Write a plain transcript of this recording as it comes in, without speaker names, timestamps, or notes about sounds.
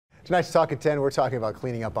Tonight's Talk at 10, we're talking about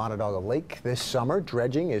cleaning up Onondaga Lake this summer.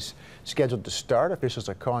 Dredging is scheduled to start. Officials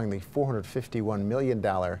are calling the $451 million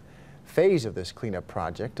phase of this cleanup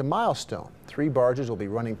project a milestone. 3 barges will be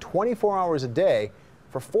running 24 hours a day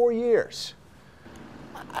for 4 years.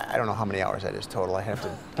 I don't know how many hours that is total. I have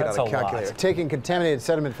to get out a calculator. Taking contaminated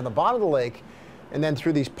sediment from the bottom of the lake and then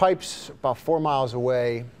through these pipes about 4 miles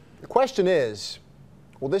away. The question is,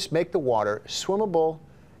 will this make the water swimmable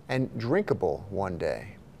and drinkable one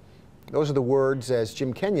day? Those are the words, as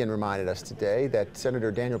Jim Kenyon reminded us today, that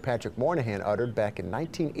Senator Daniel Patrick Moynihan uttered back in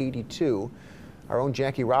 1982. Our own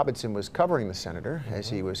Jackie Robinson was covering the senator as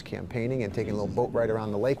he was campaigning and taking a little boat ride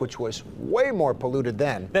around the lake, which was way more polluted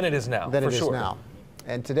then than it is now.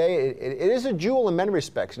 And today it is a jewel in many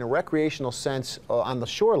respects, in a recreational sense on the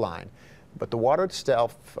shoreline. But the water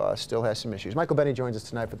itself still has some issues. Michael Benny joins us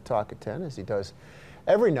tonight for the Talk at 10, as he does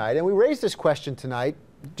every night. And we raised this question tonight.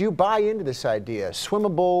 Do you buy into this idea?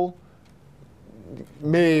 Swimmable?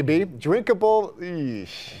 Maybe. Drinkable?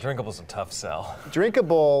 Eesh. Drinkable's a tough sell.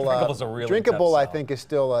 Drinkable, Drinkable's a really drinkable, tough I sell. think, is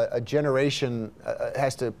still a generation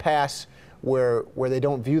has to pass where they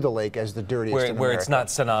don't view the lake as the dirtiest in America. Where it's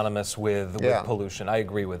not synonymous with pollution. I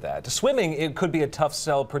agree with that. Swimming, it could be a tough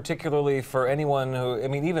sell, particularly for anyone who, I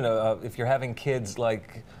mean, even if you're having kids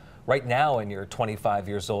like right now and you're 25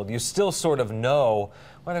 years old, you still sort of know,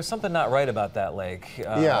 well, there's something not right about that lake.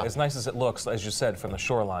 As nice as it looks, as you said, from the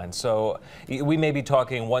shoreline. So we may be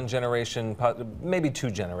talking 1 generation, maybe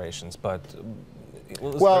 2 generations, but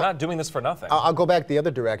we're not doing this for nothing. I'll go back the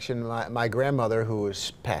other direction. My grandmother, who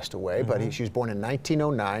has passed away, but she was born in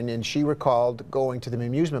 1909, and she recalled going to the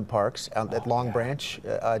amusement parks at Long Branch,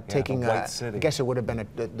 taking, I guess it would have been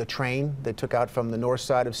the train they took out from the north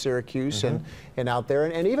side of Syracuse and out there.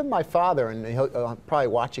 And even my father, and he'll probably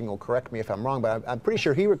watching will correct me if I'm wrong, but I'm pretty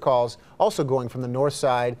sure he recalls also going from the north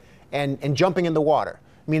side and jumping in the water.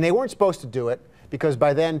 I mean, they weren't supposed to do it, because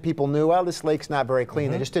by then people knew, well, this lake's not very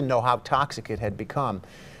clean. They just didn't know how toxic it had become.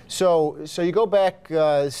 So you go back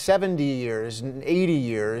 70 years, 80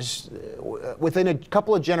 years, within a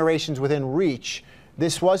couple of generations within reach,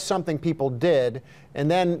 this was something people did.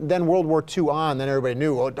 And then World War II on, then everybody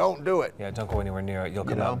knew, well, don't do it. Yeah, don't go anywhere near it. You'll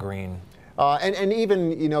come out green. And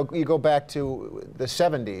even, you know, you go back to the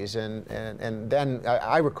 70s, and then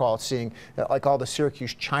I recall seeing like all the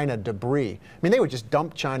Syracuse China debris. I mean, they would just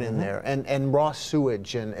dump China in there, and raw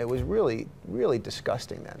sewage, and it was really, really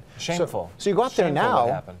disgusting then. Shameful. So you go out there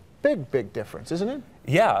now, big difference, isn't it?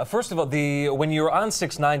 Yeah, first of all, when you're on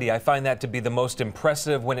 690, I find that to be the most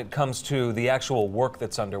impressive when it comes to the actual work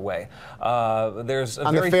that's underway. There's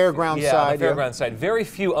on the fairground side. On the fairground side. Very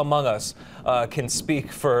few among us can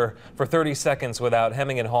speak for 30 seconds without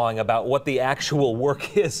hemming and hawing about what the actual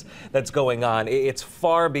work is that's going on. It's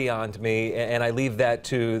far beyond me, and I leave that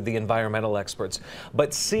to the environmental experts.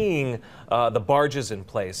 But seeing the barges in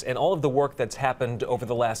place and all of the work that's happened over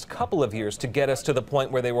the last couple of years to get us to the point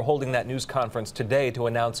where they were holding that news conference today to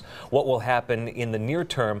announce what will happen in the near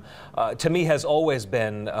term, to me has always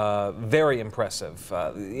been very impressive.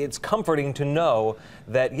 It's comforting to know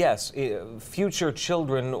that, yes, future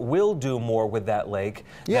children will do more with that lake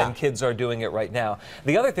than kids are doing it right now.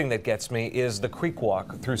 The other thing that gets me is the creek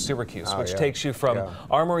walk through Syracuse, which takes you from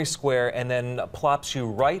Armory Square and then plops you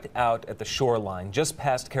right out at the shoreline, just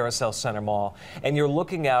past Carousel Center Mall. And you're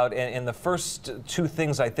looking out, and the first 2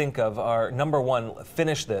 things I think of are, number 1,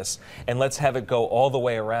 finish this, and let's have it go all the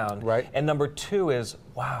way around. And number 2 is,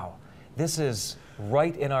 wow, this is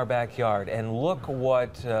right in our backyard, and look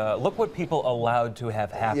what people allowed to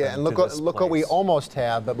have happen. Yeah, and look what we almost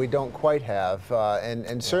have, but we don't quite have.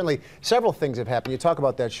 And certainly several things have happened. You talk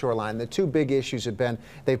about that shoreline. The 2 big issues have been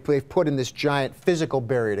they've put in this giant physical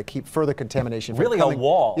barrier to keep further contamination from coming. A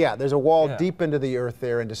wall. Yeah, there's a wall deep into the earth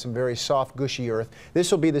there, into some very soft, gushy earth.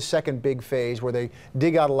 This will be the second big phase where they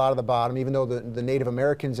dig out a lot of the bottom, even though the Native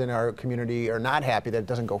Americans in our community are not happy that it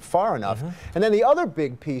doesn't go far enough. And then the other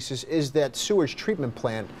big piece is that sewage treatment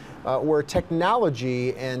plant, where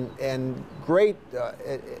technology and great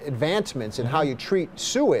advancements in how you treat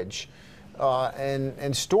sewage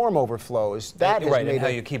and storm overflows, that has made and how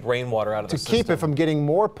you keep rainwater out of the system. To keep it from getting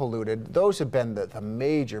more polluted. Those have been the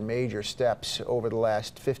major steps over the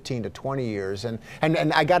last 15 to 20 years. And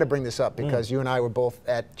I got to bring this up because you and I were both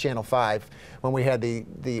at Channel 5 when we had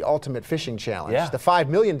the Ultimate Fishing Challenge, the $5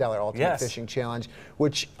 million Ultimate Fishing Challenge,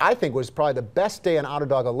 which I think was probably the best day on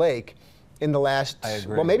Onondaga Lake in the last,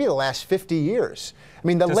 well, maybe the last 50 years. I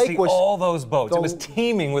mean, the lake was all those boats. It was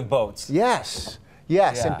teeming with boats. Yes.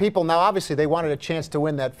 And people now obviously they wanted a chance to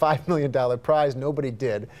win that $5 million prize. Nobody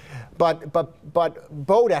did, but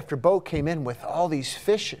boat after boat came in with all these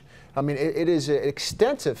fish. I mean, it is an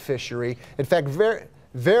extensive fishery. In fact,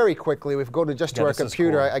 very quickly, if we go to just to our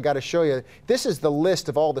computer, cool. I got to show you. This is the list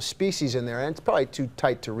of all the species in there, and it's probably too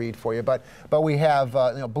tight to read for you. But we have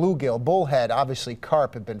bluegill, bullhead, obviously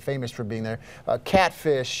carp have been famous for being there.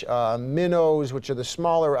 Catfish, minnows, which are the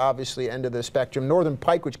smaller, obviously, end of the spectrum. Northern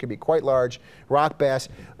pike, which can be quite large. Rock bass.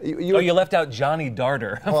 You left out Johnny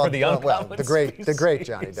Darter for the uncommon the great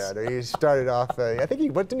Johnny Darter. He started off. I think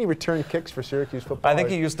didn't he return kicks for Syracuse football? I think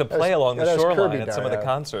he used to play along the shoreline at some of the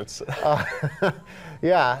concerts.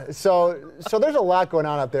 Yeah, so there's a lot going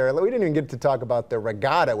on out there. We didn't even get to talk about the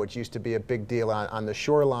regatta, which used to be a big deal on the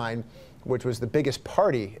shoreline, which was the biggest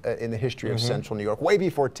party in the history of Central New York, way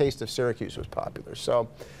before Taste of Syracuse was popular. So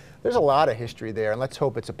there's a lot of history there, and let's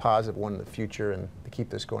hope it's a positive one in the future and to keep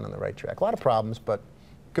this going on the right track. A lot of problems, but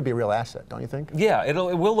could be a real asset, don't you think? Yeah, it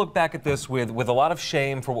will look back at this with a lot of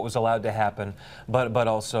shame for what was allowed to happen, but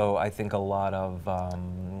also I think a lot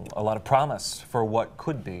of promise for what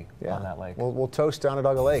could be on that lake. We'll toast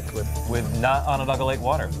Onondaga Lake with not Onondaga Lake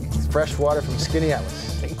water. Fresh water from Skinny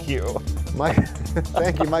Atlas. Thank you.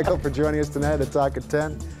 Thank you, Michael, for joining us tonight at Talk at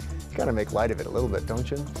 10. Got to make light of it a little bit, don't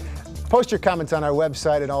you? Post your comments on our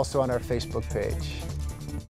website and also on our Facebook page.